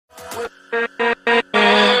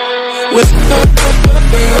One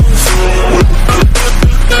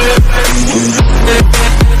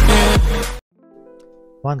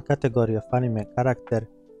category of anime character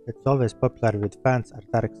that's always popular with fans are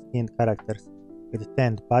dark-skinned characters with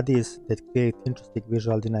tanned bodies that create interesting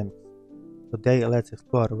visual dynamics. Today let's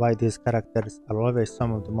explore why these characters are always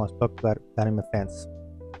some of the most popular with anime fans.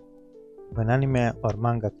 When anime or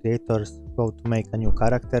manga creators go to make a new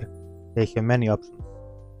character, they have many options.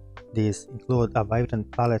 These include a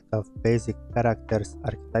vibrant palette of basic characters'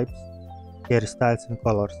 archetypes, hairstyles and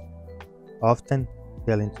colors. Often,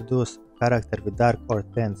 they'll introduce a character with dark or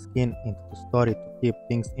tan skin into the story to keep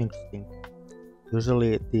things interesting.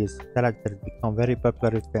 Usually, these characters become very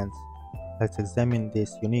popular with fans. Let's examine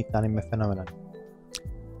this unique anime phenomenon.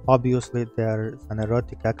 Obviously, there's an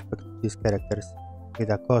erotic aspect to these characters, with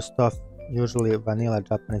a cost of usually vanilla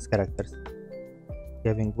Japanese characters.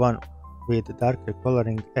 Having one with darker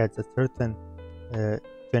coloring adds a certain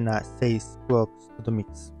je ne sais quoi to the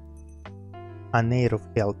mix. An air of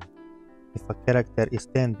health. If a character is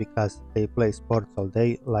tanned because they play sports all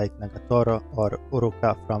day, like Nagatoro or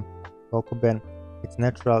Uruka from Rokuben, it's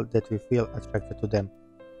natural that we feel attracted to them.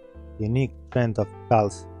 The unique trend of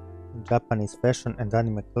skulls in Japanese fashion and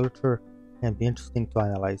anime culture can be interesting to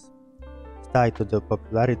analyze. It's tied to the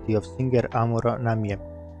popularity of singer Amuro Namie,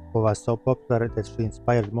 who was so popular that she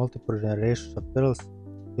inspired multiple generations of girls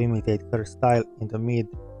to imitate her style in the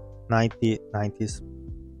mid-1990s.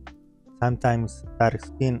 Sometimes dark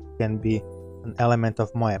skin can be an element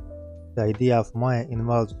of moe. The idea of moe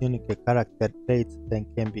involves unique character traits that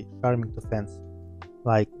can be charming to fans,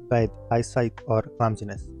 like bad eyesight or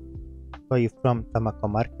clumsiness. Choi from Tamako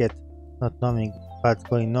Market, not knowing what's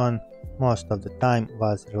going on most of the time,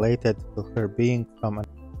 was related to her being from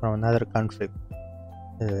another country.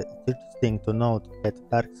 It's interesting to note that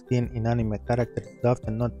dark skin in anime characters is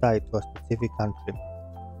often not tied to a specific country.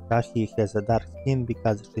 Rahi has a dark skin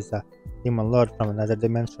because she's a demon lord from another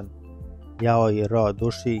dimension. Yaoi Ro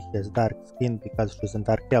Dushi has dark skin because she's a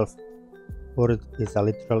dark elf. Urd is a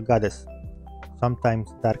literal goddess.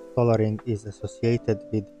 Sometimes dark coloring is associated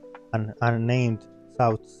with an unnamed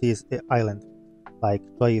South Seas island, like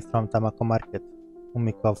Choi from Tamako Market.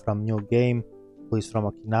 Umiko from New Game, who is from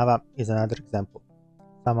Okinawa, is another example.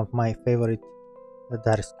 Some of my favorite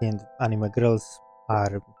dark-skinned anime girls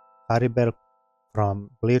are Haribel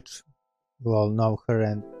from Bleach. You all know her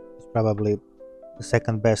and is probably the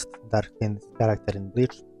second best dark-skinned character in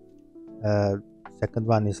Bleach. Second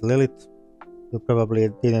one is Lilith. You probably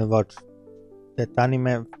didn't watch that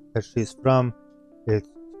anime where she's from. It's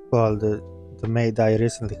called The Maid I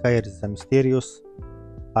Recently Hired is a Mysterious,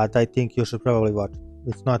 but I think you should probably watch it.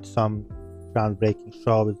 It's not some groundbreaking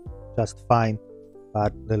show, it's just fine,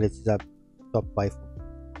 but Lilith is a top waifu.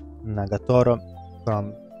 Nagatoro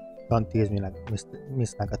from Don't Tease Me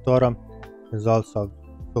Miss Nagatoro is also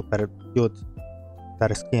super cute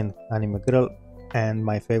dark-skinned anime girl, and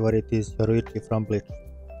my favorite is Yoruichi from Bleach,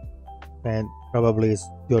 and probably is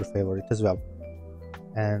your favorite as well.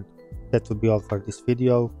 And that would be all for this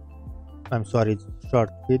video. I'm sorry it's a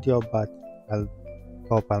short video, but I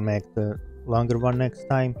hope I'll make the longer one next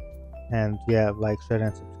time. And yeah, like, share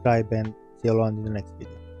and subscribe, and see you all in the next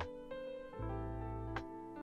video.